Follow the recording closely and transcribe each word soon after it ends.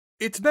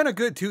It's been a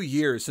good 2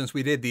 years since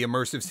we did the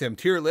Immersive Sim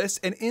tier list,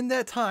 and in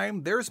that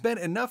time, there's been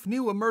enough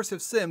new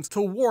Immersive Sims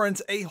to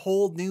warrant a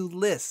whole new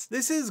list.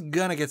 This is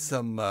gonna get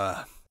some,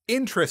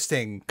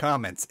 interesting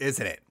comments,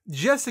 isn't it?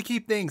 Just to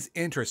keep things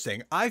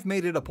interesting, I've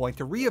made it a point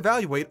to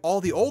reevaluate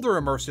all the older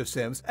Immersive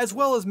Sims, as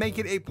well as make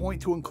it a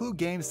point to include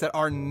games that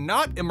are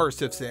not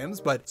Immersive Sims,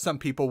 but some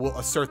people will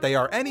assert they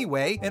are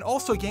anyway, and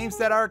also games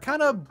that are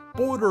kind of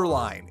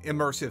borderline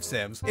Immersive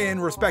Sims in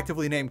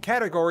respectively named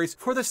categories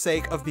for the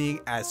sake of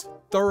being as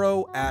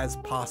thorough as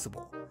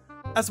possible.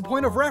 As a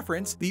point of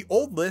reference, the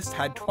old list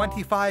had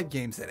 25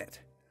 games in it.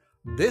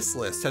 This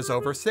list has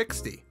over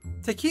 60.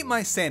 To keep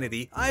my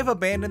sanity, I've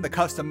abandoned the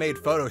custom-made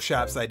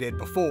photoshops I did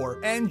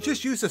before, and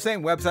just used the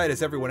same website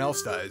as everyone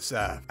else does.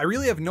 I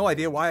really have no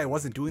idea why I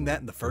wasn't doing that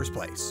in the first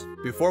place.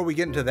 Before we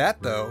get into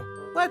that though,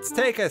 let's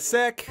take a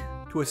sec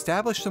to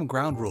establish some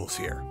ground rules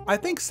here. I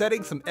think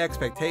setting some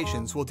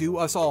expectations will do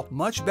us all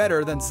much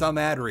better than some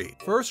ad read.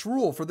 First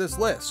rule for this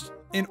list.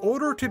 In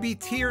order to be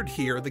tiered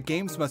here, the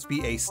games must be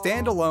a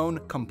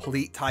standalone,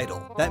 complete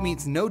title. That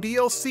means no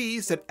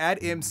DLCs that add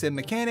ImSim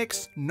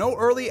mechanics, no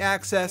early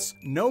access,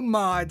 no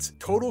mods,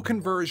 total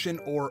conversion,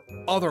 or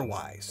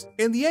otherwise.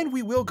 In the end,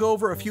 we will go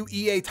over a few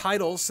EA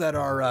titles that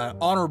are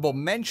honorable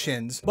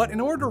mentions, but in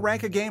order to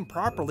rank a game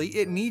properly,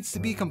 it needs to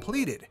be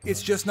completed.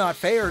 It's just not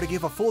fair to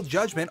give a full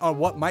judgment on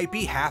what might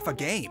be half a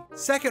game.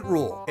 Second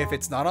rule, if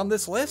it's not on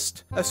this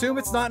list, assume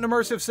it's not an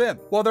Immersive Sim.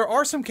 While there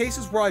are some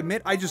cases where I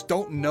admit I just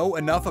don't know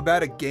enough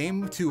about a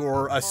game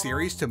or a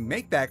series to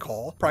make that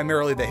call,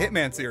 primarily the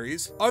Hitman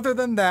series. Other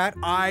than that,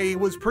 I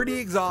was pretty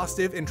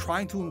exhaustive in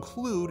trying to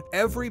include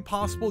every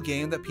possible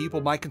game that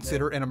people might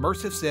consider an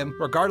Immersive Sim,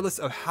 regardless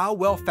of how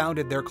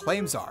well-founded their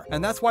claims are.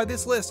 And that's why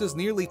this list is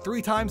nearly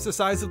 3 times the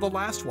size of the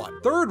last one.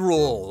 Third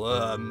rule,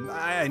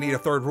 I need a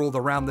third rule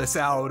to round this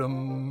out,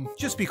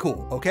 just be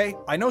cool, okay?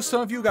 I know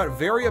some of you got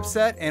very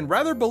upset and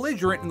rather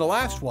belligerent in the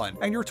last one,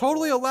 and you're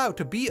totally allowed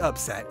to be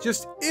upset.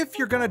 Just if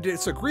you're gonna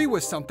disagree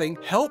with something,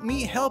 help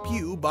me help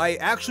you by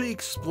actually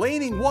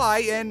explaining why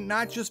and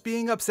not just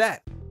being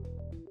upset.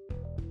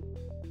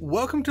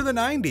 Welcome to the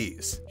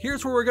 90s.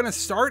 Here's where we're gonna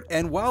start,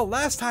 and while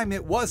last time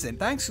it wasn't,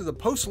 thanks to the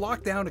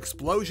post-lockdown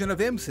explosion of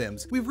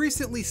ImSims, we've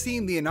recently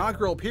seen the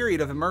inaugural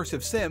period of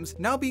Immersive Sims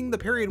now being the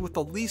period with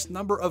the least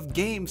number of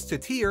games to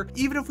tier,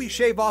 even if we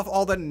shave off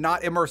all the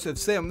not Immersive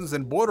Sims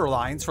and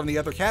Borderlines from the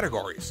other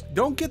categories.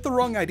 Don't get the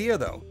wrong idea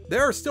though.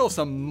 There are still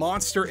some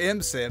monster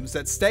ImSims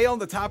that stay on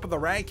the top of the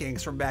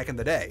rankings from back in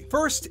the day.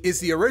 First is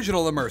the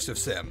original Immersive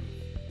Sim,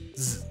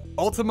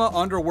 Ultima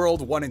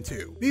Underworld 1 and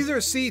 2. These are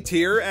C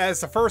tier,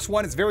 as the first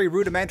one is very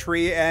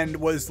rudimentary and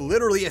was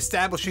literally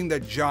establishing the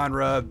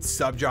genre,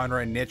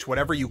 subgenre, and niche,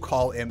 whatever you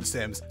call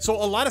ImSims. So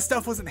a lot of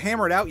stuff wasn't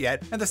hammered out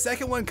yet, and the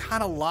second one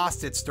kind of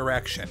lost its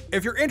direction.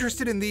 If you're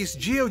interested in these,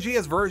 GOG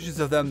has versions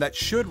of them that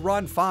should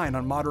run fine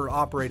on modern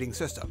operating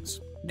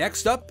systems.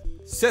 Next up,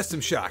 System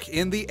Shock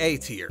in the A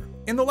tier.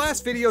 In the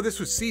last video this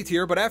was C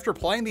tier, but after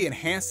playing the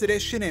Enhanced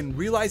Edition and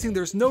realizing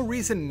there's no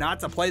reason not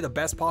to play the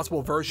best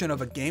possible version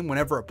of a game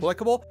whenever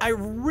applicable, I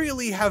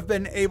really have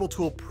been able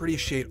to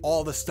appreciate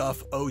all the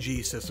stuff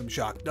OG System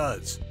Shock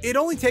does. It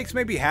only takes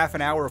maybe half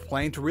an hour of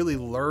playing to really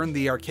learn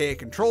the archaic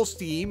control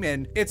scheme,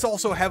 and it's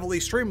also heavily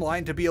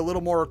streamlined to be a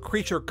little more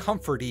creature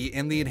comforty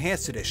in the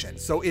Enhanced Edition,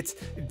 so it's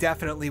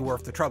definitely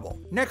worth the trouble.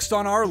 Next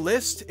on our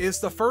list is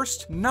the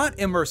first not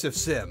Immersive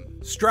Sim,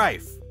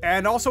 Strife.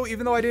 And also,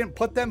 even though I didn't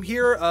put them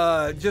here,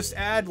 just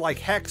add like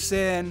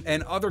Hexen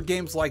and other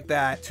games like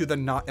that to the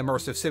not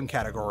Immersive Sim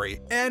category.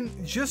 And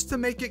just to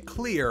make it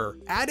clear,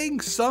 adding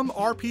some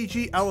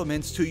RPG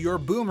elements to your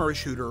boomer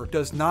shooter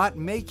does not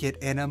make it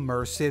an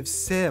Immersive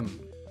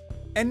Sim.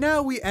 And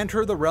now we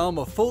enter the realm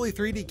of fully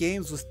 3D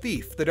games with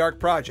Thief: The Dark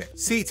Project,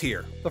 C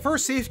tier. The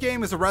first Thief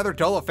game is a rather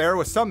dull affair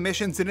with some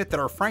missions in it that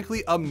are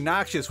frankly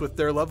obnoxious with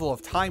their level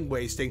of time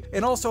wasting,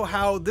 and also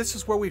how this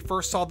is where we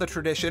first saw the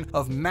tradition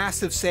of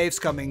massive saves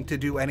coming to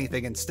do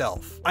anything in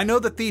stealth. I know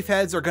the Thief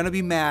heads are gonna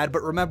be mad,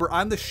 but remember,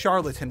 I'm the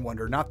Charlatan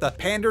wonder, not the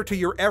pander to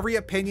your every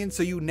opinion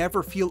so you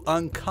never feel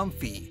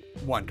uncomfy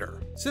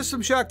wonder. System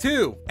Shock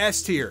 2,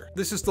 S tier.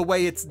 This is the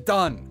way it's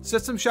done.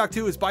 System Shock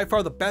 2 is by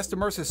far the best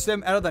Immersive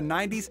Sim out of the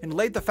 90s and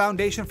laid the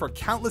foundation for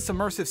countless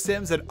Immersive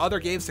Sims and other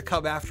games to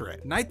come after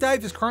it. Night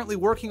Dive is currently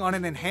working on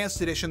an Enhanced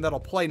Edition that'll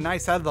play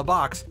nice out of the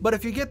box, but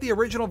if you get the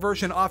original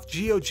version off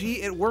GOG,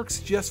 it works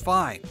just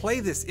fine. Play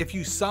this if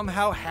you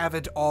somehow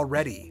haven't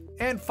already.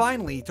 And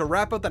finally, to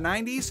wrap up the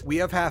 90s, we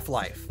have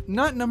Half-Life,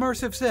 not an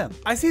Immersive Sim.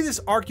 I see this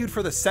argued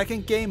for the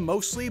second game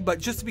mostly, but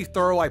just to be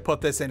thorough, I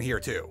put this in here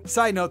too.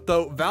 Side note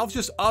though, Valve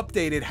just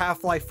updated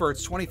Half-Life for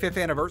its 25th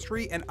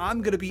anniversary, and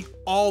I'm gonna be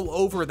all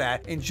over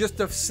that in just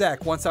a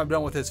sec once I'm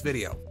done with this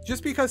video.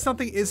 Just because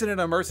something isn't an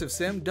Immersive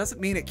Sim doesn't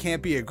mean it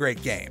can't be a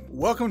great game.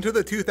 Welcome to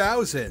the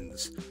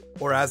 2000s,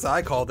 or as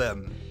I call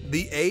them,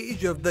 the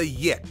age of the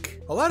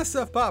YIIK. A lot of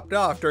stuff popped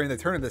off during the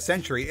turn of the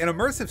century, and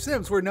Immersive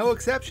Sims were no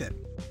exception.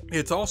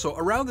 It's also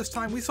around this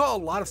time we saw a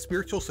lot of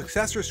spiritual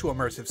successors to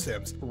Immersive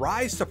Sims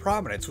rise to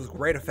prominence with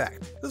great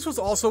effect. This was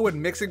also when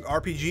mixing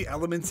RPG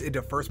elements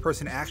into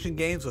first-person action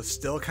games was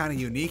still kind of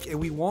unique, and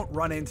we won't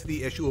run into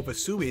the issue of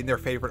assuming their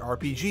favorite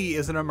RPG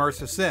is an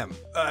immersive sim.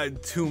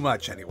 Too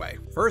much anyway.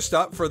 First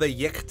up for the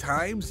YIIK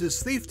times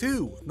is Thief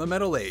 2, The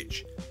Middle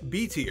Age.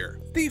 B tier.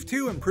 Thief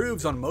 2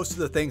 improves on most of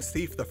the things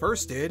Thief the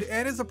First did,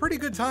 and is a pretty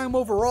good time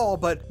overall,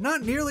 but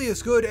not nearly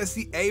as good as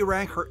the A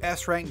rank or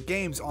S rank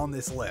games on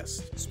this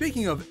list.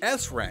 Speaking of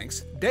S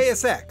ranks,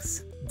 Deus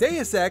Ex.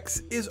 Deus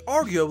Ex is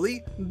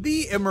arguably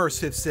the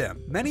immersive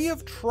sim. Many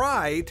have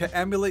tried to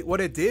emulate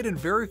what it did and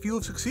very few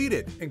have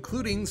succeeded,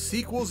 including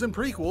sequels and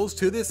prequels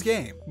to this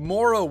game.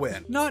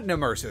 Morrowind, not an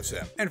immersive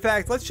sim. In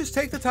fact, let's just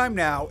take the time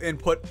now and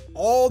put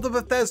all the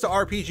Bethesda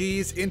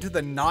RPGs into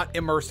the not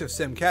immersive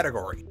sim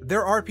category.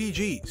 They're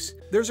RPGs.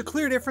 There's a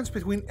clear difference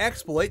between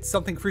exploits,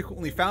 something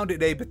frequently found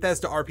in a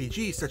Bethesda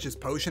RPG such as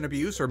potion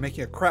abuse or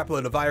making a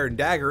crapload of iron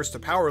daggers to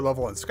power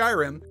level in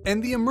Skyrim,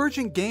 and the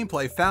emergent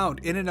gameplay found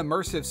in an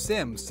immersive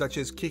sim such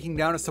as kicking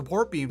down a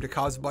support beam to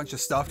cause a bunch of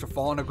stuff to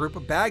fall on a group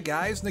of bad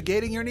guys,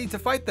 negating your need to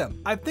fight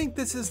them. I think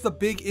this is the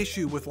big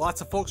issue with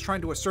lots of folks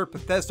trying to assert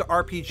Bethesda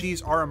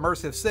RPGs are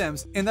immersive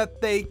sims, in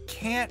that they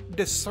can't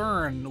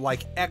discern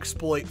like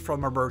exploit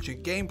from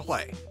emergent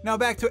gameplay. Now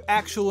back to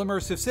actual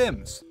immersive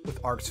sims with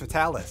Arx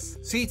Fatalis.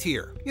 C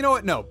tier. You know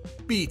what? No,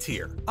 B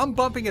tier. I'm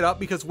bumping it up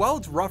because while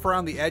it's rough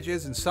around the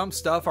edges and some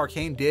stuff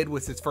Arcane did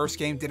with its first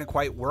game didn't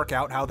quite work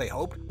out how they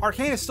hoped,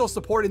 Arcane is still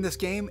supporting this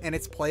game and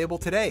it's playable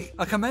today.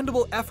 A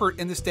commendable effort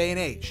in this day and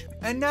age.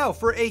 And now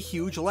for a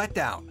huge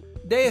letdown.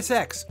 Deus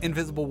Ex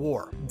Invisible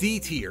War. D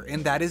tier,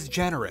 and that is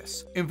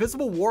generous.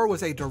 Invisible War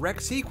was a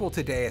direct sequel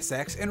to Deus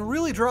Ex and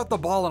really dropped the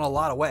ball in a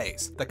lot of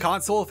ways. The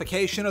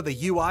consolification of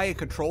the UI and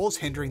controls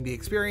hindering the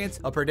experience,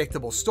 a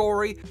predictable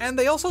story, and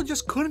they also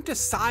just couldn't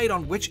decide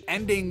on which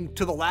ending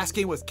to the last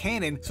game was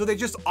canon, so they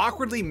just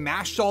awkwardly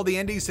mashed all the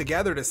endings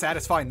together to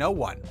satisfy no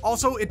one.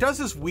 Also, it does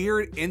this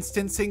weird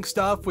instancing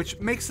stuff which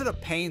makes it a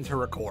pain to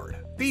record.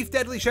 Thief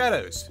Deadly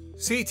Shadows.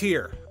 C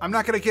tier. I'm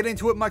not going to get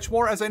into it much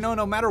more as I know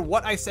no matter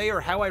what I say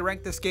or how I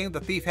rank this game, the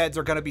thief heads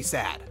are going to be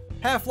sad.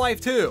 Half-Life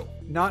 2.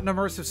 Not an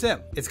immersive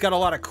sim. It's got a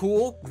lot of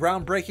cool,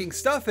 groundbreaking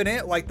stuff in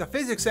it, like the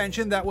physics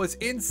engine that was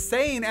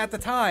insane at the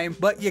time,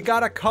 but you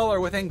gotta color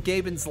within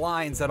Gaben's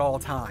lines at all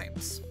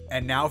times.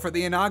 And now for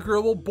the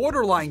inaugural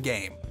Borderline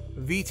game,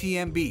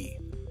 VTMB.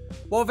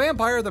 While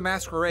Vampire the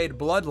Masquerade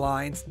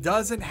Bloodlines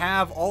doesn't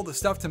have all the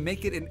stuff to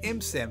make it an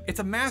ImSim, it's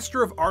a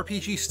master of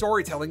RPG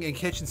storytelling and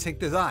kitchen sink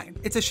design.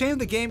 It's a shame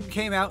the game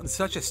came out in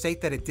such a state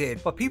that it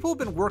did, but people have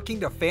been working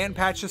to fan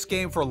patch this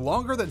game for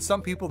longer than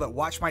some people that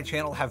watch my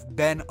channel have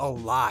been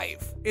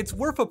alive. It's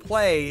worth a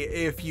play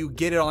if you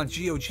get it on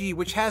GOG,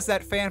 which has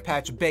that fan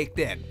patch baked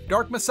in.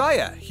 Dark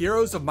Messiah,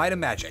 Heroes of Might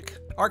and Magic.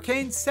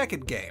 Arcane's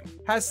second game.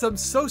 Has some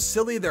so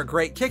silly they're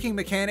great kicking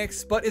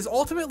mechanics, but is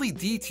ultimately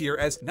D tier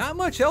as not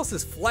much else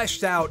is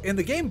fleshed out and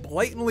the game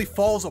blatantly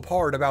falls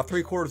apart about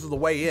 3/4 of the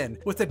way in,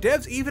 with the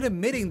devs even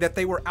admitting that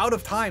they were out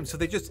of time so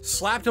they just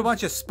slapped a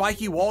bunch of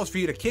spiky walls for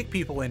you to kick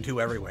people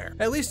into everywhere.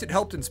 At least it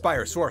helped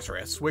inspire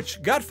Sorceress,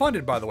 which got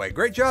funded by the way.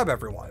 Great job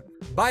everyone.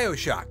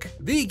 BioShock,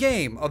 the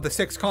game of the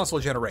 6th console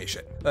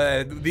generation.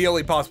 The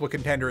only possible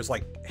contender is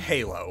like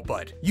Halo,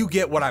 but you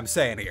get what I'm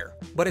saying here.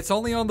 But it's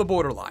only on the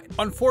borderline.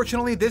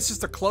 Unfortunately, this is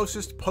the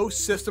closest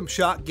post-System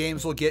Shock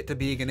games will get to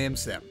being an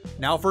ImSim.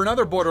 Now for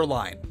another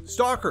borderline,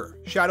 Stalker,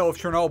 Shadow of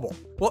Chernobyl.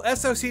 While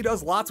SOC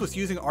does lots with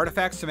using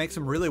artifacts to make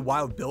some really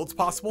wild builds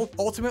possible,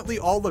 ultimately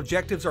all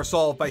objectives are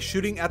solved by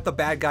shooting at the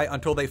bad guy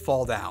until they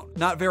fall down.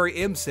 Not very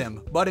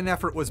ImSim, but an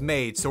effort was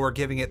made, so we're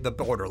giving it the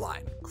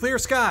borderline. Clear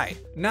Sky,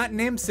 not an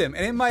ImSim,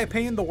 and in my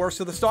opinion the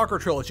worst of the Stalker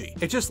trilogy.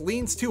 It just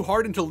leans too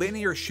hard into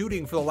linear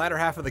shooting for the latter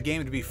half of the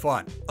game to be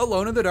fun.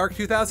 Alone in the Dark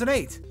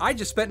 2008. I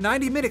just spent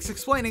 90 minutes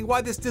explaining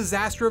why this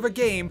disaster of a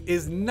game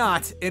is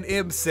not an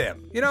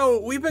ImSim. You know,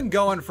 we've been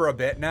going for a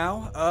bit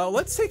now.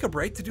 Let's take a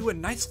break to do a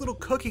nice little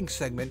cooking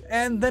segment,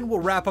 and then we'll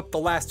wrap up the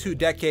last 2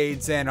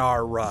 decades and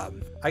our,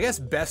 I guess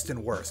best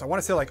and worst. I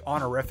want to say like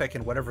honorific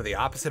and whatever the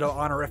opposite of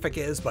honorific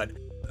is, but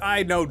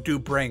I know do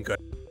brain good.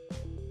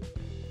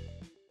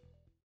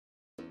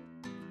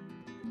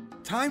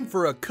 Time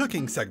for a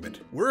cooking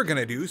segment. We're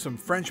gonna do some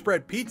French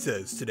bread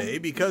pizzas today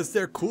because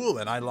they're cool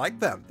and I like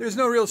them. There's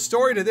no real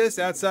story to this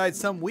outside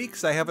some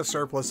weeks I have a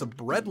surplus of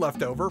bread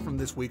left over from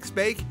this week's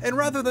bake, and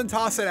rather than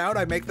toss it out,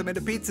 I make them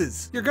into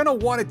pizzas. You're gonna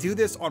want to do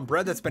this on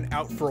bread that's been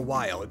out for a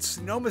while.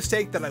 It's no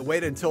mistake that I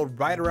wait until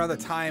right around the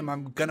time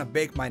I'm gonna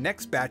bake my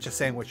next batch of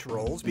sandwich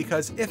rolls,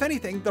 because if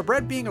anything, the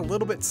bread being a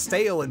little bit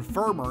stale and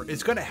firmer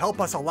is gonna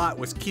help us a lot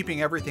with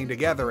keeping everything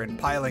together and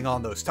piling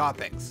on those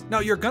toppings. Now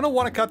you're gonna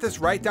want to cut this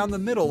right down the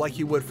middle like you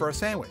you would for a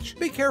sandwich.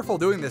 Be careful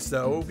doing this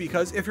though,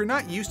 because if you're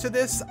not used to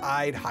this,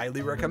 I'd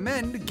highly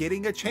recommend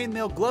getting a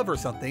chainmail glove or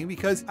something,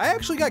 because I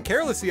actually got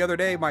careless the other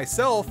day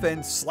myself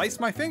and sliced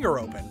my finger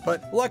open,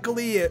 but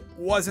luckily it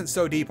wasn't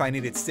so deep I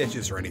needed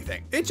stitches or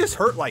anything. It just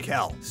hurt like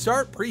hell.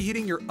 Start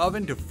preheating your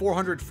oven to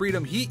 400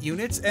 freedom heat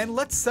units and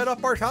let's set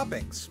up our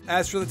toppings.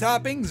 As for the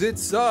toppings,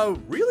 it's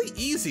really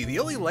easy. The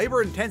only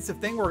labor intensive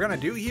thing we're gonna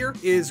do here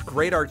is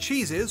grate our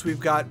cheeses. We've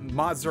got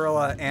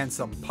mozzarella and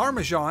some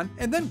Parmesan,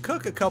 and then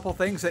cook a couple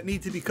things that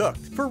need to be cooked.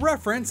 For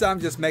reference, I'm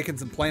just making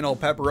some plain old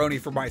pepperoni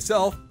for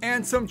myself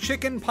and some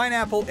chicken,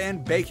 pineapple,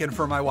 and bacon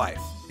for my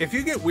wife. If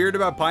you get weird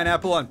about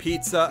pineapple on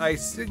pizza, I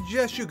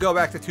suggest you go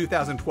back to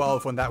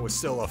 2012 when that was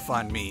still a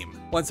fun meme.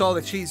 Once all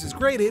the cheese is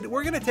grated,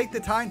 we're gonna take the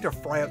time to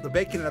fry up the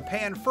bacon in a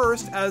pan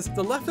first, as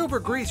the leftover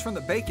grease from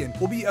the bacon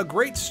will be a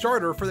great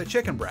starter for the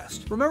chicken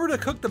breast. Remember to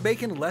cook the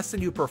bacon less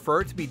than you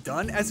prefer it to be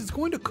done, as it's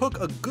going to cook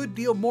a good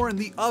deal more in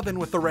the oven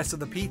with the rest of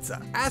the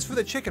pizza. As for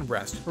the chicken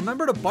breast,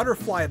 remember to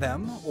butterfly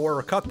them,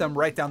 or cut them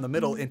right down the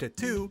middle into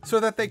two,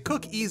 so that they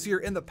cook easier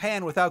in the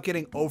pan without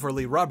getting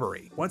overly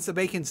rubbery. Once the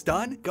bacon's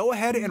done, go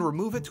ahead and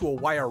remove it to a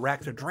wire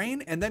rack to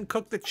drain, and then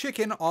cook the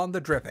chicken on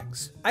the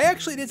drippings. I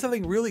actually did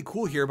something really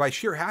cool here by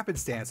sheer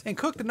happenstance and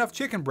cooked enough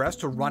chicken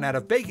breast to run out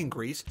of bacon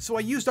grease, so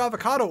I used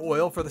avocado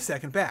oil for the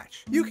second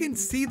batch. You can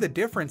see the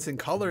difference in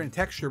color and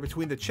texture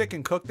between the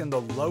chicken cooked in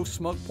the low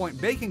smoke point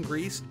bacon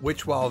grease,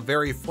 which while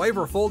very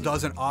flavorful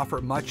doesn't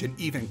offer much in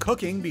even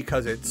cooking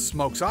because it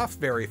smokes off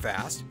very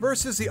fast,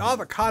 versus the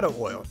avocado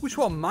oil, which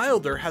while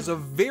milder has a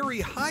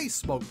very high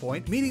smoke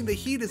point, meaning the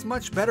heat is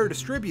much better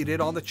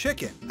distributed on the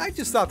chicken. I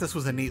just thought this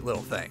was a neat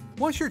little thing.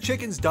 Once your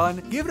chicken's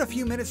done, give it a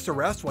few minutes to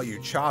rest while you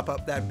chop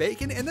up that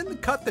bacon and then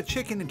cut the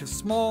chicken into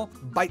small,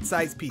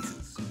 bite-sized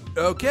pieces.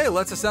 Okay,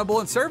 let's assemble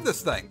and serve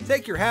this thing.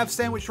 Take your half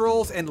sandwich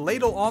rolls and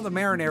ladle on the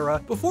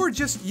marinara before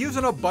just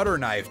using a butter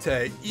knife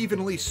to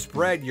evenly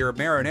spread your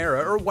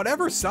marinara or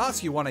whatever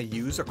sauce you want to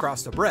use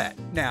across the bread.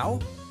 Now,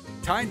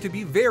 time to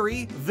be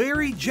very,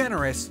 very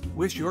generous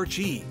with your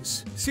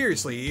cheese.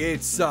 Seriously,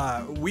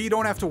 we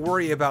don't have to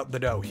worry about the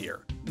dough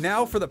here.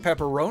 Now for the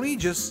pepperoni,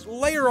 just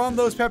layer on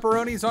those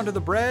pepperonis onto the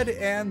bread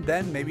and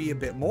then maybe a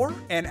bit more.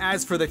 And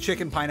as for the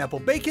chicken, pineapple,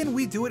 bacon,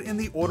 we do it in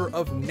the order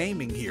of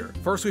naming here.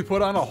 First we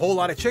put on a whole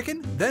lot of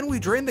chicken, then we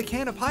drain the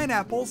can of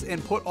pineapples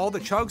and put all the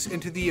chunks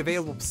into the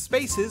available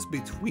spaces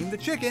between the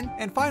chicken,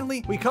 and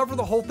finally we cover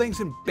the whole things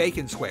in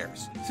bacon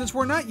squares. Since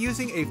we're not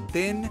using a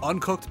thin,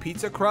 uncooked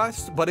pizza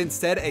crust, but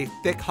instead a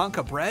thick hunk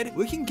of bread,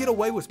 we can get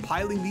away with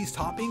piling these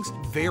toppings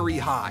very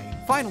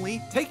high.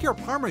 Finally, take your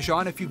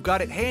Parmesan if you've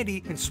got it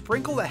handy and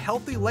sprinkle a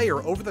healthy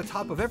layer over the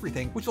top of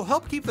everything, which will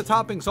help keep the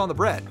toppings on the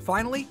bread.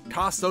 Finally,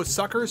 toss those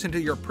suckers into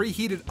your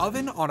preheated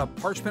oven on a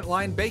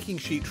parchment-lined baking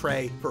sheet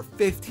tray for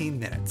 15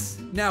 minutes.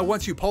 Now,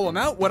 once you pull them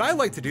out, what I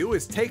like to do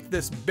is take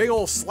this big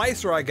old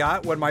slicer I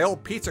got when my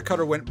old pizza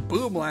cutter went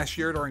boom last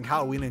year during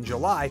Halloween in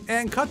July,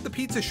 and cut the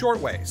pizza short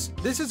ways.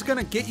 This is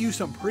gonna get you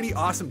some pretty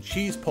awesome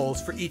cheese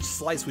pulls for each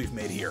slice we've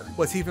made here.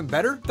 What's even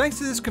better? Thanks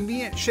to this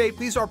convenient shape,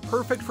 these are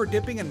perfect for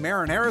dipping in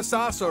marinara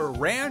sauce or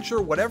ranch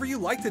or whatever you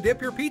like to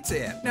dip your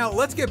pizza in. Now,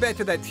 let's get back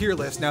to that tier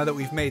list now that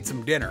we've made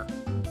some dinner.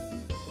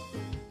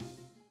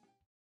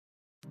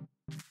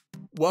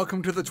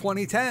 Welcome to the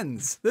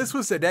 2010s. This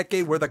was the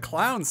decade where the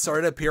clowns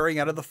started appearing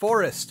out of the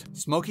forest.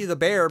 Smokey the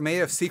Bear may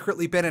have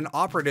secretly been an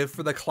operative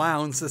for the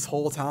clowns this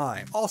whole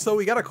time. Also,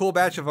 we got a cool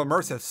batch of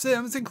immersive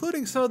sims,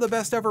 including some of the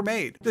best ever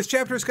made. This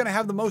chapter is going to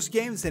have the most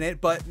games in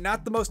it, but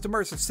not the most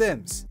immersive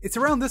sims. It's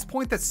around this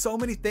point that so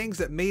many things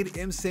that made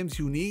Imsims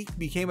unique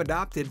became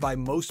adopted by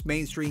most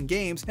mainstream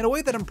games in a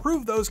way that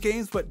improved those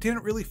games but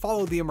didn't really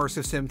follow the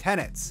immersive sim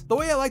tenets. The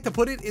way I like to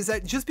put it is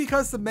that just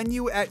because the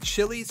menu at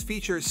Chili's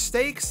features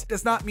steaks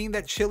does not mean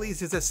that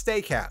Chili's is a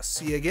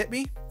steakhouse. You get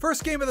me?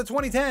 First game of the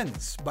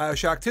 2010s,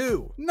 BioShock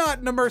 2. Not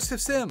an immersive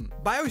sim.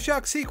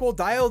 BioShock sequel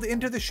dialed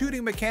into the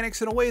shooting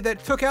mechanics in a way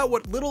that took out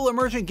what little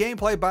emergent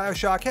gameplay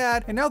BioShock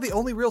had, and now the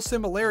only real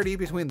similarity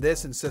between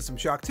this and System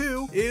Shock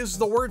 2 is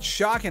the word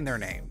shock in their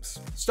names.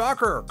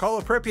 Stalker, Call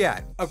of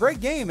Pripyat. A great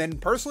game and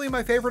personally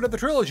my favorite of the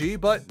trilogy,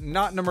 but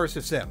not an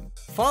immersive sim.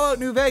 Fallout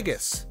New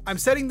Vegas. I'm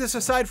setting this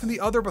aside from the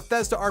other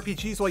Bethesda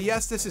RPGs. While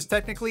yes, this is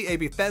technically a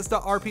Bethesda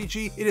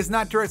RPG, it is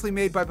not directly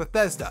made by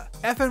Bethesda.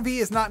 FNV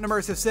is not an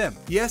immersive sim.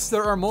 Yes,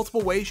 there are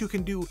multiple ways you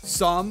can do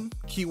some,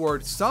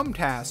 keyword some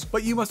tasks,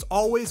 but you must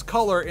always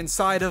color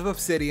inside of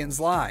Obsidian's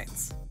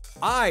lines.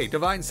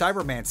 Divine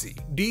Cybermancy,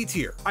 D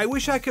tier. I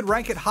wish I could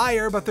rank it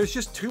higher, but there's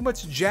just too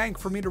much jank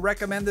for me to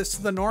recommend this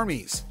to the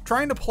normies.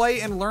 Trying to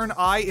play and learn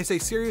is a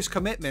serious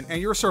commitment,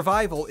 and your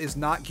survival is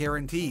not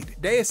guaranteed.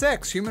 Deus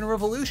Ex Human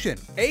Revolution,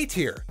 A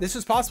tier. This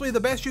is possibly the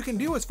best you can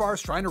do as far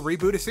as trying to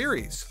reboot a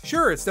series.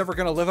 Sure, it's never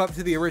gonna live up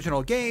to the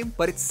original game,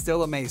 but it's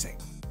still amazing.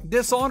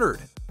 Dishonored,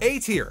 A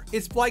tier.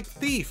 It's like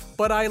Thief,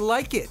 but I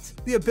like it.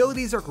 The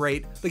abilities are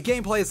great, the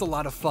gameplay is a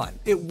lot of fun.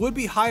 It would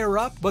be higher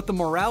up, but the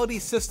morality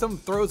system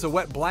throws a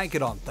wet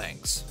blanket on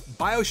things.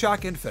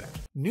 BioShock Infinite,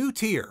 new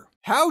tier.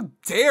 How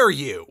dare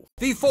you?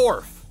 The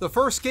fourth, the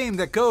first game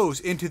that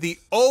goes into the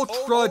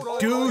ultra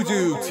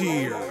doo-doo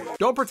tier.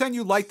 Don't pretend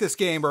you like this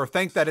game or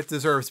think that it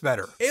deserves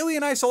better.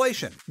 Alien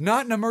Isolation,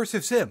 not an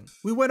immersive sim.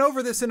 We went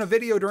over this in a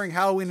video during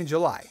Halloween in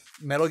July.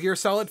 Metal Gear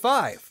Solid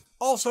 5,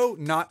 also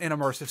not an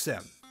immersive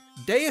sim.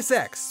 Deus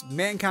Ex,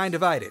 Mankind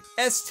Divided,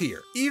 S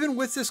tier. Even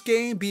with this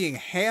game being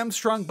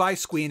hamstrung by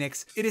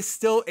Squeenix, it is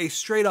still a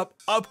straight up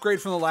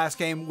upgrade from the last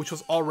game, which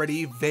was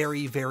already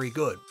very, very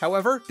good.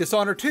 However,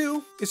 Dishonored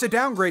 2 is a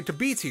downgrade to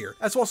B tier,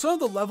 as while some of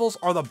the levels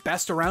are the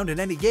best around in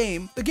any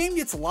game, the game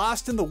gets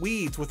lost in the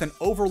weeds with an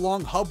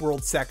overlong hub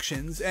world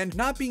sections and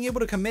not being able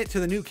to commit to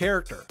the new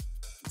character.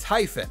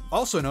 Typhon,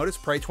 also known as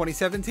Prey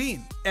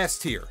 2017, S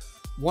tier.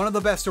 One of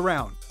the best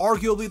around,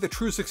 arguably the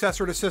true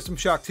successor to System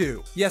Shock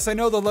 2. Yes, I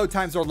know the load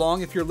times are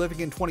long if you're living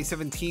in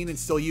 2017 and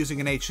still using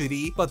an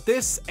HDD, but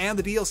this and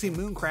the DLC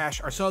Moon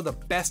Crash are some of the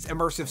best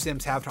immersive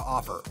sims have to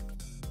offer.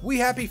 We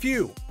Happy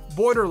Few,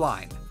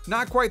 Borderline.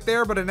 Not quite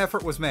there, but an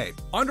effort was made.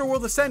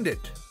 Underworld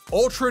Ascendant,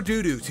 ultra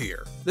doo-doo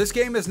tier. This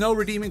game has no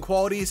redeeming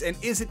qualities and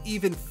isn't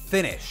even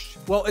finished.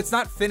 Well, it's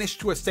not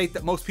finished to a state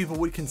that most people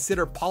would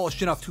consider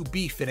polished enough to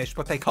be finished,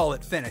 but they call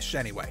it finished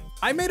anyway.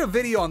 I made a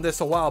video on this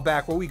a while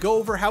back where we go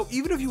over how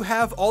even if you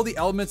have all the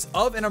elements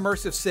of an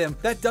immersive sim,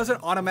 that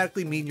doesn't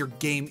automatically mean your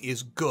game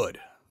is good.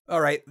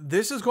 Alright,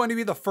 this is going to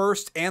be the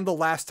first and the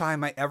last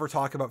time I ever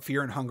talk about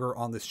Fear and Hunger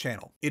on this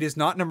channel. It is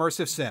not an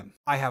immersive sim.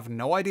 I have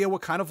no idea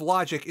what kind of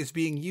logic is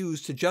being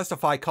used to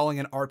justify calling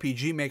an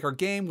RPG Maker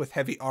game with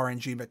heavy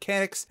RNG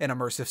mechanics an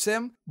immersive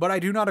sim, but I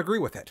do not agree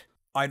with it.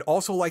 I'd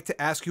also like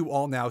to ask you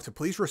all now to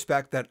please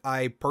respect that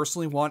I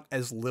personally want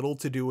as little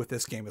to do with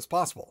this game as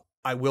possible.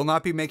 I will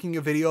not be making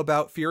a video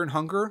about Fear and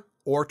Hunger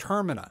or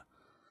Termina.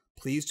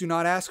 Please do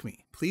not ask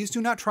me. Please do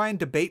not try and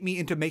debate me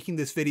into making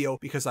this video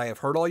because I have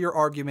heard all your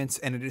arguments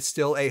and it is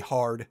still a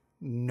hard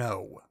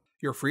no.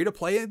 You're free to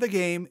play the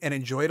game and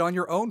enjoy it on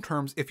your own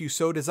terms if you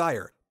so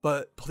desire,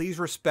 but please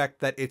respect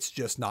that it's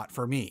just not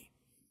for me.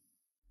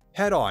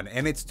 Head On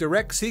and its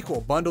direct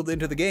sequel bundled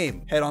into the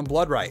game, Head On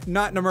Bloodright,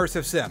 not an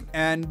immersive sim,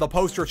 and the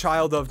poster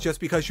child of just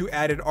because you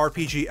added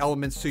RPG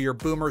elements to your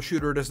boomer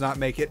shooter does not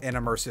make it an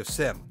immersive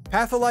sim.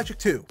 Pathologic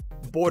 2,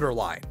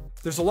 Borderline.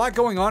 There's a lot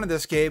going on in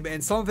this game,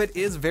 and some of it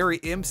is very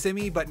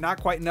Im-simmy, but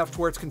not quite enough to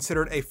where it's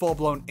considered a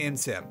full-blown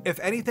Im-sim. If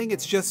anything,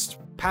 it's just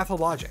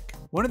pathologic.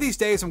 One of these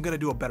days, I'm gonna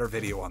do a better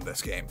video on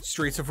this game.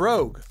 Streets of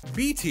Rogue,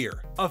 B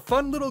tier. A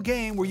fun little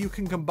game where you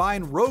can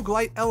combine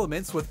roguelite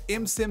elements with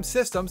Im-sim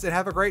systems and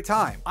have a great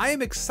time. I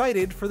am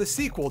excited for the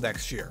sequel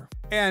next year.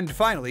 And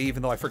finally,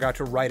 even though I forgot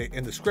to write it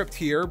in the script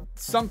here,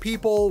 some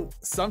people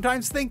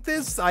sometimes think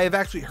this, I have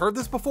actually heard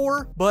this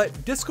before,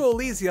 but Disco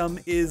Elysium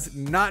is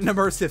not an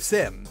immersive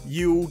sim.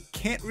 You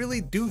can't really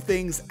do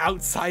things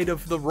outside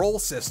of the role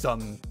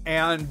system,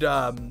 and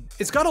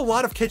it's got a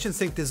lot of kitchen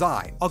sink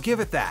design, I'll give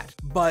it that,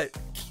 but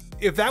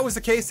if that was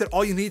the case that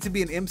all you need to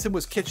be an Im-sim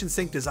was kitchen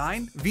sink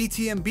design,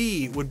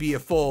 VTMB would be a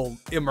full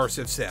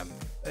immersive sim.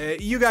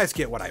 You guys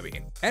get what I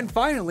mean. And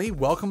finally,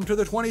 welcome to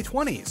the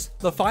 2020s,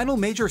 the final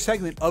major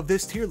segment of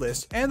this tier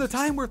list, and the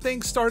time where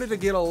things started to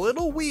get a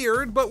little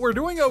weird, but we're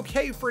doing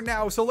okay for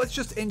now, so let's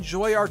just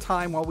enjoy our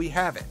time while we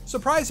have it.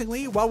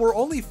 Surprisingly, while we're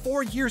only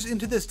 4 years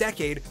into this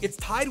decade, it's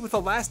tied with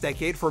the last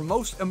decade for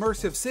most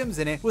immersive sims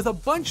in it, with a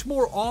bunch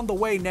more on the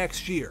way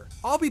next year.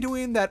 I'll be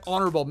doing that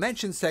honorable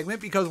mention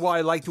segment because while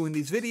I like doing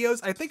these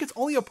videos, I think it's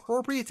only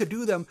appropriate to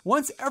do them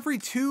once every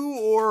 2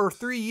 or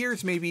 3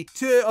 years maybe,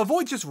 to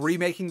avoid just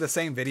remaking the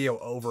same video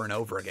over and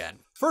over again.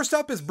 First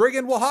up is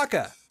Brigand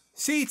Oaxaca,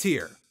 C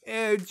tier.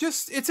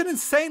 It's an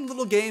insane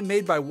little game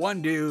made by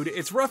one dude.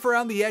 It's rough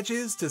around the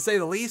edges to say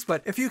the least,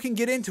 but if you can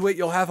get into it,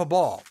 you'll have a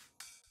ball.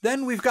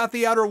 Then we've got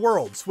The Outer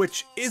Worlds,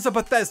 which is a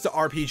Bethesda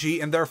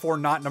RPG and therefore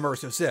not an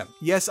immersive sim.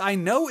 Yes, I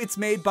know it's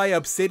made by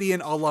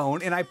Obsidian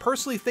alone, and I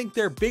personally think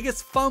their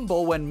biggest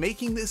fumble when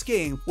making this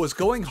game was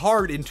going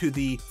hard into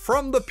the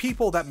from the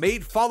people that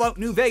made Fallout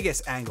New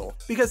Vegas angle,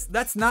 because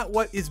that's not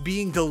what is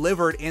being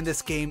delivered in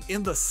this game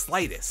in the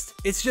slightest.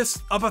 It's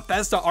just a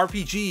Bethesda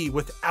RPG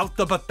without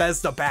the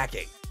Bethesda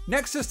backing.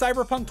 Next is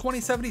Cyberpunk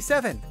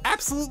 2077,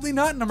 absolutely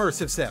not an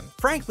immersive sim.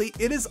 Frankly,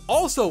 it is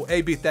also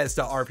a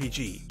Bethesda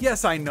RPG.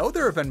 Yes, I know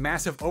there have been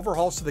massive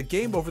overhauls to the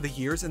game over the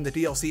years and the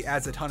DLC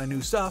adds a ton of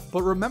new stuff,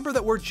 but remember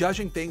that we're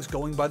judging things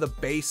going by the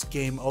base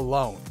game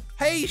alone.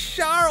 Hey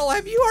Charles,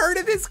 have you heard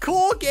of this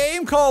cool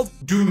game called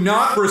Do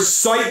Not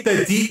Recite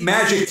the Deep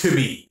Magic to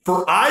Me,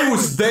 for I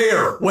was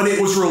there when it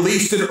was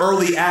released in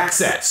early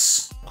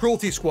access?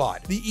 Cruelty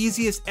Squad, the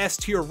easiest S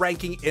tier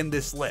ranking in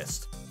this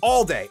list.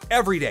 All day,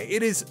 every day.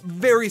 It is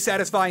very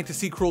satisfying to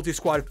see Cruelty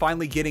Squad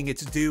finally getting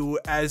its due,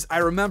 as I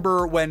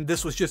remember when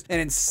this was just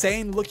an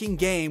insane looking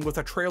game with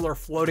a trailer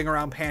floating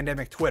around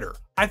pandemic Twitter.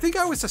 I think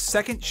I was the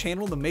second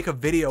channel to make a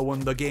video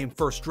when the game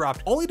first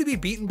dropped, only to be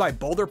beaten by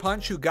Boulder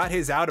Punch, who got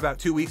his out about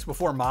 2 weeks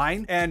before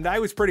mine, and I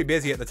was pretty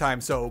busy at the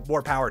time, so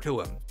more power to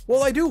him.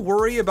 While I do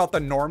worry about the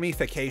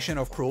normification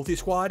of Cruelty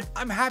Squad,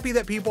 I'm happy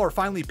that people are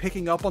finally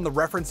picking up on the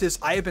references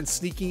I have been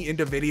sneaking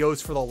into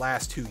videos for the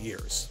last 2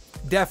 years.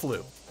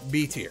 Deathloop,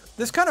 B tier.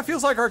 This kind of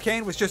feels like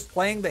Arcane was just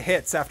playing the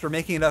hits after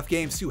making enough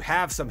games to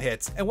have some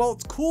hits, and while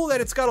it's cool that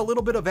it's got a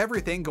little bit of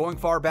everything going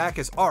far back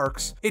as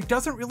arcs, it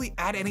doesn't really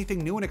add anything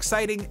new and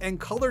exciting, and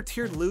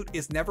color-tiered loot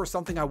is never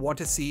something I want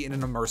to see in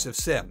an immersive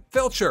sim.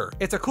 Filcher,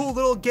 it's a cool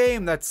little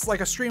game that's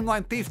like a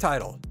streamlined Thief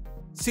title.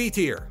 C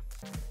tier.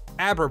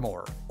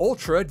 Abermore,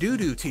 ultra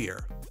doo-doo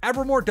tier.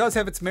 Abermore does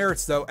have its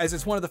merits though, as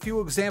it's one of the few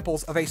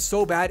examples of a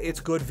so bad it's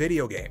good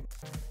video game.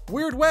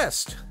 Weird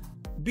West,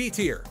 B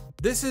tier.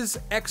 This is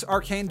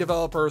ex-Arcane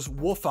developers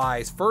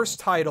Wolf-Eye's first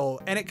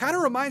title, and it kind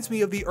of reminds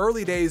me of the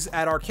early days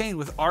at Arcane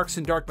with Arcs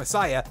and Dark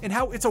Messiah, and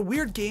how it's a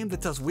weird game that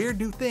does weird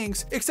new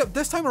things, except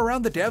this time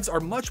around the devs are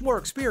much more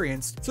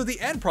experienced, so the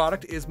end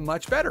product is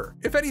much better.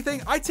 If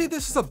anything, I'd say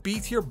this is a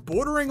B tier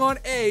bordering on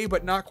A,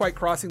 but not quite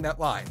crossing that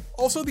line.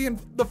 Also,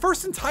 the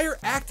first entire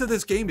act of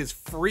this game is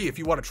free if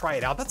you want to try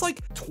it out. That's like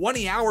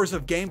 20 hours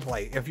of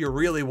gameplay if you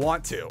really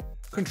want to.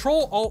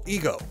 Control Alt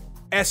Ego.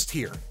 S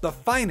tier, the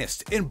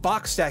finest in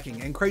box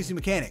stacking and crazy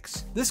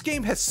mechanics. This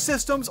game has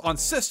systems on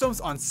systems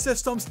on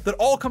systems that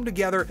all come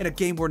together in a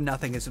game where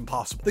nothing is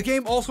impossible. The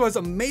game also has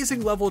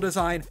amazing level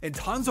design and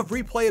tons of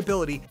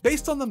replayability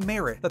based on the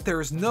merit that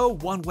there is no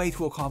one way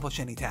to accomplish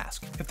any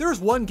task. If there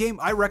is one game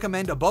I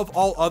recommend above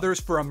all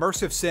others for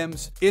immersive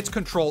sims, it's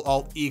Control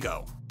Alt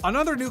Ego.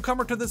 Another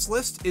newcomer to this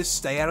list is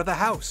Stay Out of the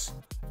House.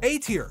 A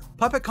tier,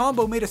 Puppet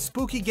Combo made a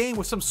spooky game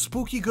with some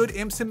spooky good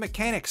imsim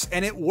mechanics,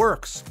 and it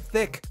works.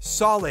 Thick,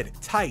 solid,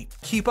 tight.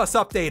 Keep us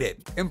updated.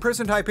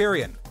 Imprisoned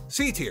Hyperion.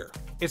 C tier.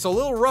 It's a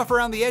little rough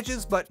around the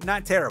edges, but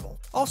not terrible.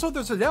 Also,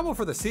 there's a demo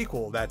for the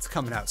sequel that's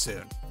coming out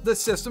soon. The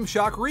System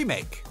Shock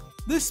Remake.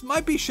 This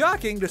might be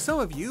shocking to some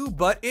of you,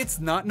 but it's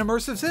not an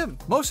immersive sim.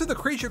 Most of the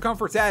creature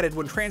comforts added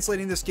when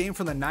translating this game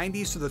from the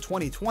 90s to the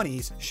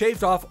 2020s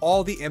shaved off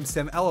all the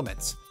imsim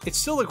elements. It's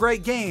still a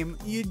great game,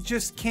 you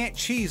just can't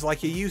cheese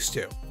like you used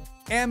to.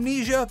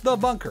 Amnesia: The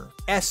Bunker,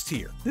 S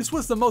tier. This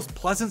was the most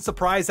pleasant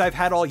surprise I've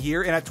had all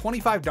year, and at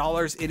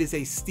 $25 it is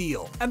a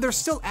steal. And they're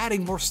still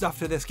adding more stuff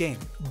to this game.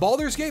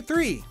 Baldur's Gate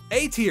 3,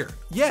 A tier.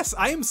 Yes,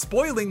 I am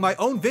spoiling my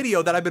own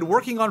video that I've been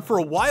working on for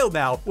a while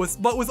now,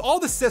 but with all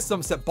the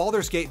systems that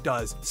Baldur's Gate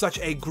does such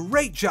a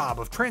great job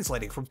of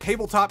translating from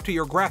tabletop to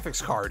your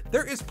graphics card,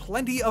 there is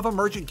plenty of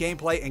emergent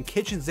gameplay and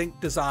kitchen sink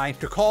design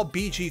to call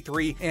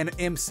BG3 an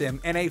ImSim,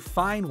 and a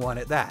fine one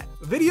at that.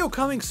 Video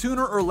coming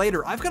sooner or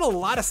later. I've got a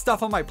lot of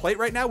stuff on my plate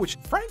right now, which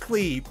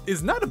frankly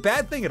is not a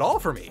bad thing at all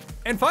for me.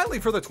 And finally,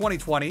 for the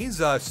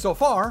 2020s, so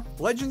far,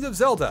 Legend of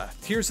Zelda: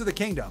 Tears of the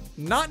Kingdom.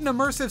 Not an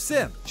immersive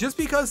sim. Just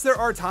because there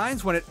are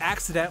times when it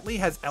accidentally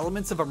has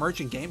elements of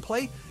emergent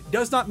gameplay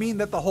does not mean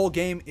that the whole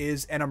game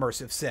is an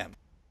immersive sim.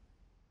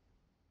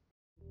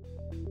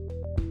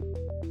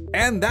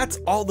 And that's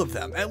all of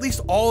them, at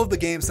least all of the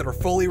games that are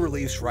fully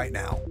released right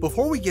now.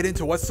 Before we get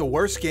into what's the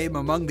worst game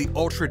among the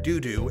ultra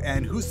doo-doo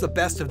and who's the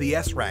best of the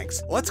S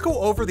ranks, let's go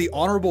over the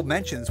honorable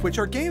mentions, which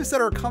are games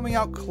that are coming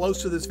out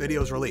close to this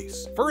video's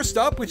release. First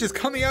up, which is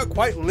coming out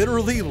quite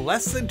literally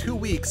less than 2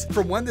 weeks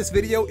from when this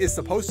video is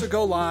supposed to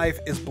go live,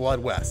 is Blood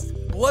West.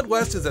 Blood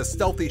West is a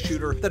stealthy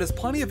shooter that has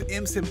plenty of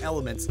imsim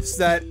elements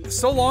that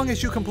so long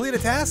as you complete a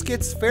task,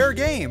 it's fair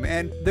game,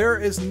 and there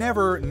is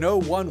never no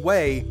one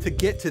way to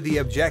get to the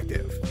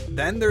objective.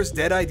 Then there's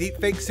Deadeye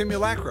Deepfake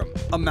Simulacrum,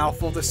 a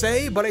mouthful to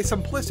say, but a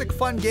simplistic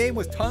fun game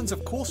with tons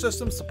of cool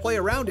systems to play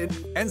around in,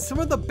 and some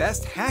of the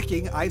best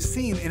hacking I've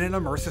seen in an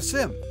immersive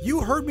sim. You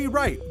heard me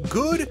right,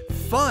 good,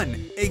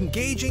 fun,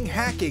 engaging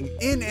hacking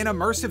in an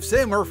immersive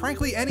sim, or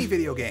frankly any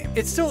video game.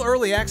 It's still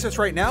early access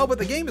right now, but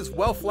the game is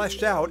well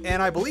fleshed out,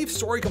 and I believe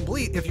story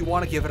complete if you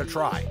want to give it a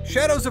try.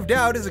 Shadows of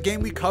Doubt is a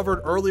game we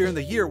covered earlier in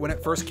the year when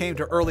it first came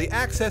to early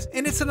access,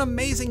 and it's an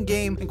amazing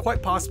game and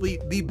quite possibly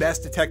the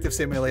best detective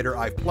simulator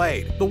I've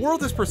played. The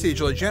world is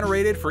procedurally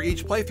generated for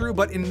each playthrough,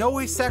 but in no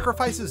way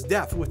sacrifices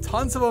depth, with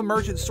tons of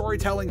emergent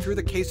storytelling through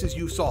the cases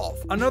you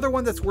solve. Another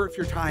one that's worth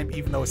your time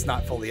even though it's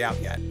not fully out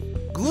yet.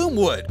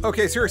 Gloomwood.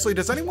 Okay, seriously,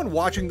 does anyone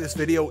watching this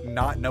video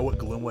not know what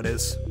Gloomwood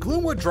is?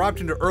 Gloomwood dropped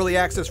into early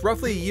access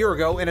roughly a year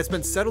ago and has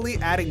been steadily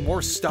adding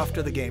more stuff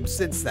to the game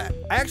since then.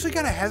 I actually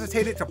kind of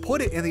hesitated to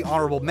put it in the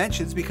honorable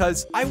mentions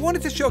because I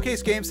wanted to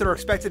showcase games that are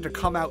expected to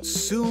come out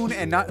soon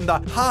and not in the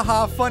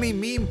haha funny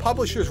meme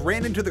publishers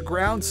ran into the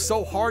ground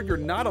so hard you're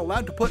not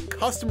allowed to put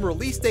custom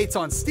release dates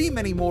on Steam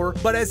anymore,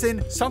 but as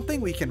in something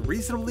we can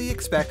reasonably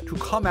expect to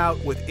come out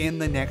within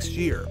the next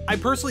year. I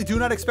personally do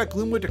not expect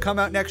Gloomwood to come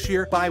out next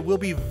year, but I will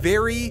be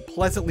very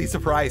pleasantly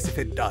surprised if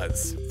it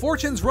does.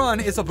 Fortune's Run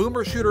is a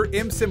boomer shooter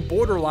imsim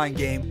Borderline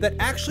game that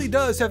actually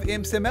does have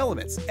imsim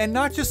elements, and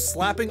not just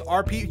slapping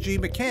RPG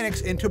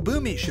mechanics into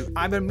boomy shoot.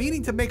 I've been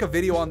meaning to make a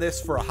video on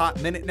this for a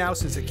hot minute now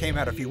since it came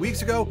out a few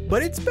weeks ago,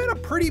 but it's been a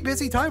pretty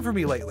busy time for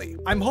me lately.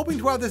 I'm hoping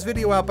to have this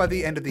video out by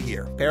the end of the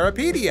year.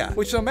 Parapedia,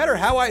 which no matter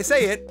how I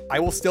say it, I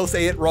will still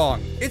say it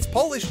wrong. It's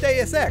Polish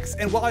Deus Ex,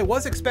 and while I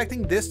was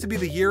expecting this to be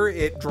the year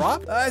it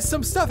dropped,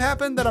 some stuff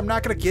happened that I'm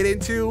not going to get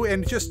into,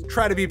 and just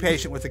try to be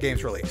patient with the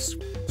game's release.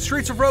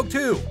 Streets of Rogue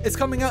 2 is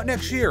coming out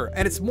next year,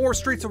 and it's more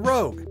Streets of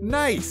Rogue.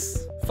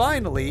 Nice!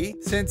 Finally,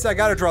 since I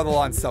gotta draw the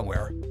line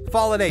somewhere,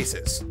 Fallen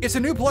Aces. It's a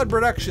new blood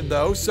production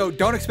though, so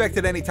don't expect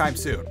it anytime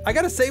soon. I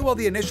gotta say, while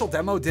the initial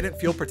demo didn't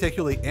feel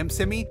particularly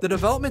Imsimmy, the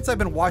developments I've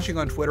been watching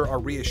on Twitter are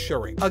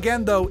reassuring.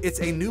 Again though, it's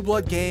a new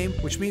blood game,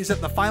 which means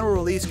that the final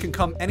release can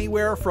come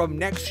anywhere from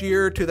next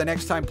year to the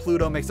next time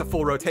Pluto makes a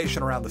full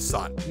rotation around the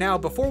sun. Now,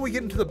 before we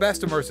get into the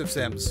best immersive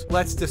sims,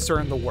 let's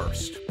discern the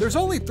worst. There's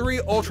only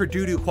 3 ultra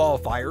doo-doo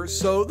qualifiers,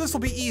 so this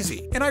will be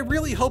easy, and I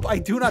really hope I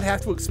do not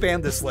have to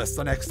expand this list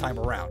the next time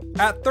around.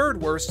 At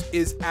third worst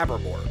is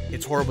Abermore.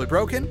 It's horribly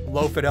broken,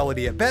 low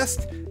fidelity at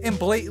best, and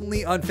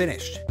blatantly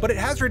unfinished. But it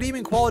has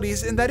redeeming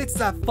qualities in that it's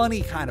that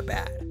funny kind of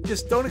bad.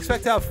 Just don't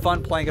expect to have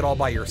fun playing it all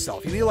by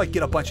yourself. You need to like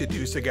get a bunch of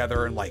dudes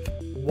together and like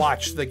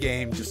watch the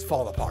game just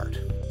fall apart.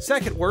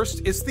 Second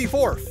worst is Thief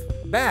Orth.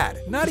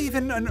 Bad, not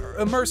even an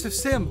immersive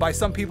sim by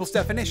some people's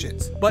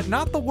definitions, but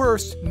not the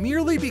worst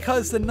merely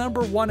because the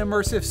 #1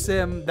 immersive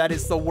sim that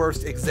is the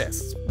worst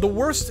exists. The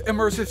worst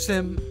immersive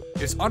sim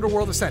is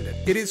Underworld Ascendant.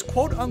 It is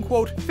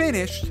quote-unquote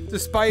finished,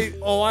 despite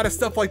a lot of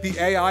stuff like the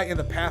AI and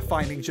the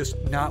pathfinding just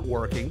not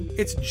working.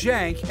 It's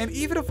jank, and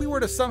even if we were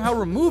to somehow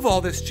remove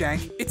all this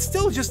jank, it's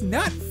still just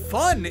not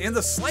fun in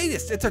the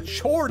slightest. It's a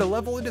chore to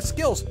level into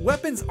skills.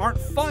 Weapons aren't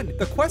fun.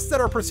 The quests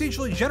that are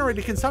procedurally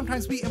generated can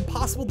sometimes be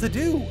impossible to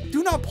do.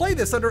 Do not play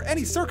this under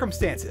any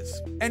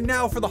circumstances. And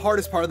now for the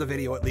hardest part of the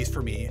video, at least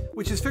for me,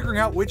 which is figuring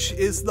out which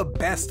is the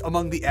best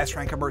among the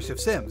S-rank immersive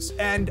sims.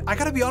 And I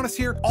gotta be honest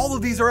here, all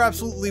of these are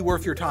absolutely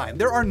worth your time.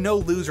 There are no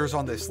losers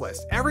on this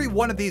list. Every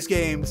one of these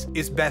games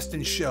is best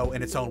in show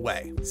in its own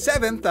way.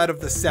 7th out of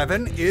the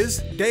 7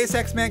 is Deus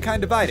Ex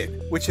Mankind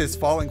Divided, which has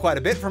fallen quite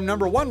a bit from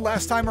 #1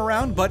 last time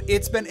around, but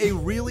it's been a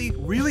really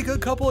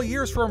good couple of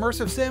years for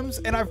immersive sims,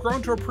 and I've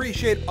grown to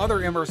appreciate other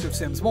immersive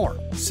sims more.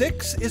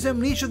 6 is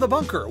Amnesia the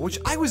Bunker, which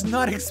I was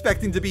not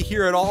expecting to be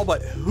here at all,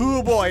 but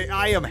oh boy,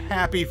 I am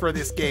happy for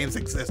this game's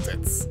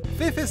existence.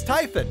 5th is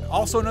Typhon,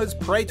 also known as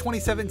Prey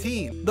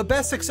 2017, the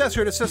best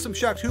successor to System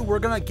Shock 2 we're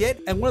gonna get,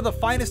 and one of the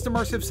finest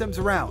immersive sims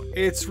around.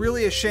 It's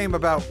really a shame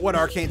about what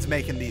Arcane's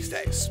making these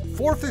days.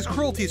 4th is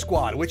Cruelty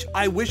Squad, which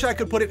I wish I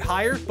could put it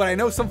higher, but I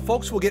know some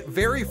folks will get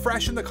very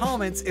fresh in the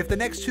comments if the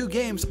next 2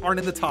 games aren't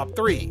in the top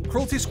 3.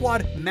 Cruelty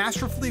Squad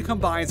masterfully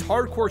combines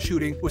hardcore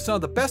shooting with some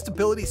of the best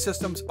ability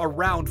systems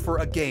around for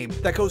a game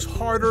that goes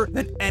harder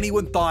than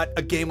anyone thought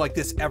a game like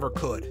this ever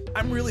could.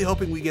 I'm really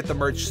hoping we get the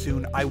merge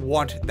soon. I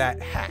want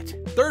that hat.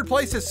 3rd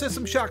place is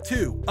System Shock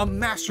 2, a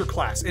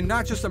masterclass in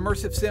not just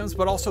immersive sims,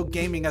 but also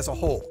gaming as a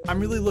whole. I'm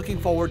really looking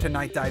forward to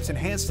Night Dive's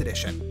Enhanced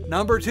Edition.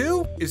 Number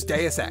 2 is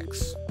Deus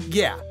Ex.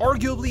 Yeah,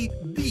 arguably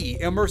the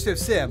immersive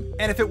sim,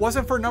 and if it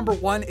wasn't for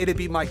 #1, it'd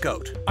be my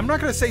GOAT. I'm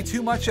not gonna say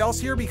too much else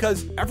here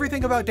because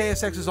everything about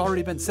Deus Ex has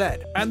already been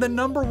said. And the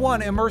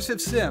 #1 immersive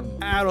sim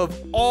out of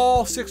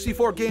all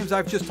 64 games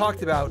I've just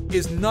talked about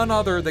is none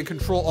other than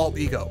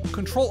Control-Alt-Ego.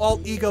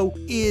 Control-Alt-Ego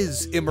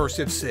is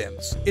immersive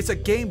sims. It's a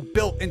game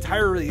built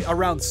entirely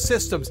around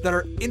systems that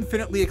are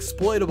infinitely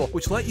exploitable,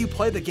 which let you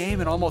play the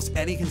game in almost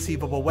any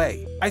conceivable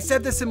way. I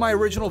said this in my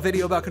original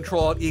video about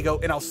Control-Alt-Ego,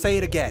 and I'll say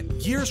it again.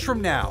 Years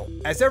from now,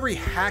 as every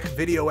hack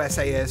video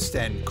essayist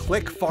and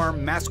click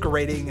farm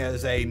masquerading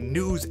as a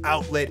news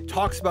outlet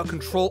talks about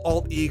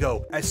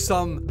Control-Alt-Ego as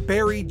some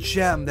buried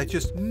gem that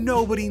just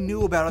nobody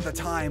knew about at the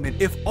time, and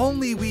if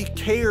only we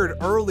cared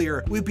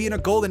earlier, we'd be in a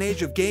golden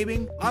age of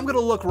gaming, I'm gonna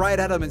look right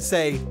at them and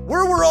say,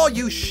 where were all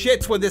you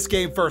shits when this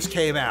game first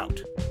came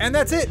out? And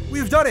that's it,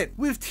 we've done it.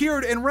 We've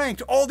tiered and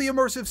ranked all the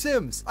immersive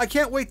sims. I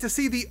can't wait to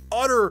see the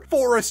utter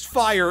forest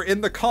fire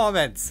in the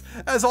comments.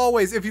 As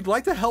always, if you'd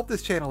like to help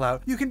this channel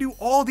out, you can do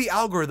all the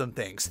algorithm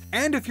things.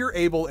 And if you're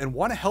able and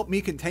want to help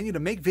me continue to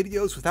make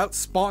videos without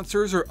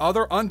sponsors or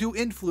other undue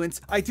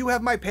influence, I do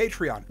have my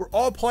Patreon, where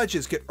all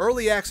pledges get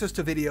early access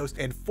to videos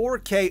and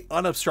 4K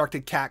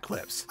unobstructed cat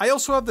clips. I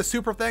also have the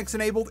super thanks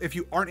enabled if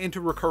you aren't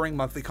into recurring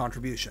monthly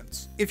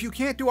contributions. If you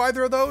can't do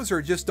either of those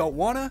or just don't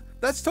wanna,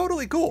 that's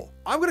totally cool.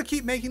 I'm gonna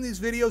keep making these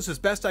videos as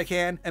best I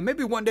can, and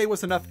maybe one day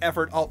with enough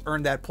effort, I'll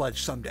earn that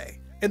pledge someday.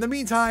 In the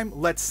meantime,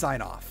 let's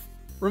sign off.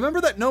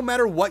 Remember that no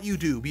matter what you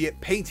do, be it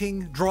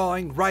painting,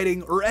 drawing,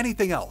 writing, or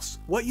anything else,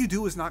 what you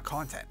do is not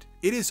content.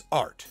 It is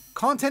art.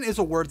 Content is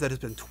a word that has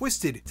been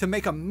twisted to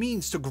make a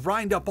means to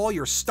grind up all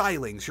your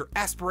stylings, your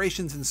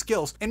aspirations and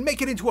skills, and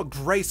make it into a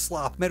gray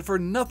slop meant for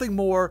nothing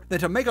more than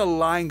to make a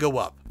line go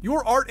up.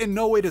 Your art in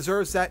no way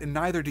deserves that, and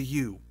neither do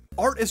you.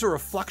 Art is a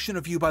reflection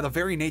of you by the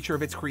very nature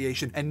of its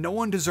creation, and no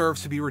one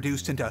deserves to be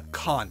reduced into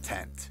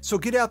content. So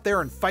get out there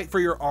and fight for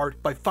your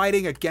art by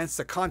fighting against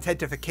the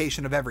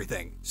contentification of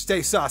everything.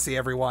 Stay saucy,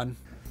 everyone.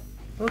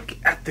 Look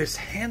at this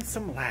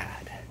handsome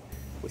lad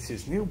with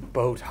his new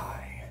bow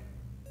tie.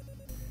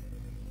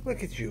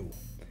 Look at you.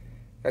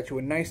 Got you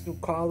a nice new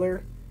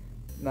collar,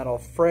 not all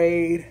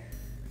frayed,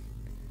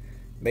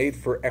 made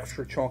for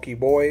extra chunky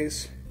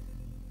boys.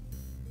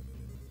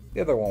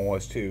 The other one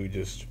was too,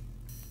 just...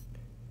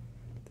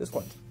 This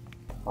one's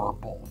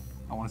purple.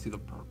 I want to see the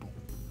purple.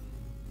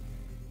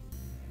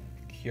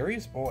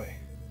 Curious boy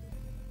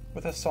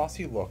with a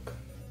saucy look.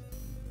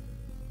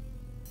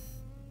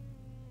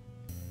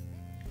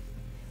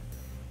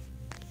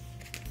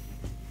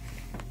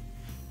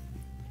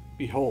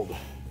 Behold,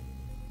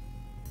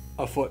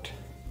 a foot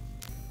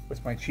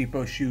with my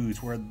cheapo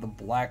shoes where the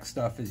black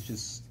stuff is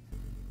just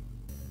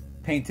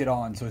painted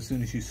on, so as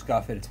soon as you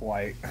scuff it, it's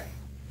white. I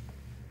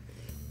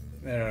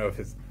don't know if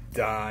it's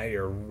dye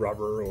or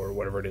rubber or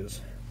whatever it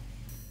is.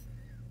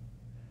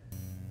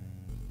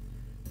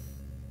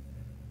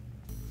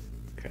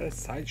 Got a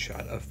side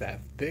shot of that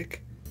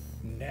thick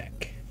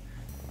neck.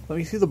 Let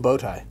me see the bow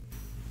tie.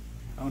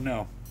 Oh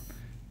no,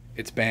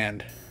 it's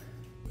banned.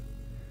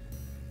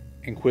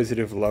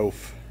 Inquisitive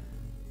loaf.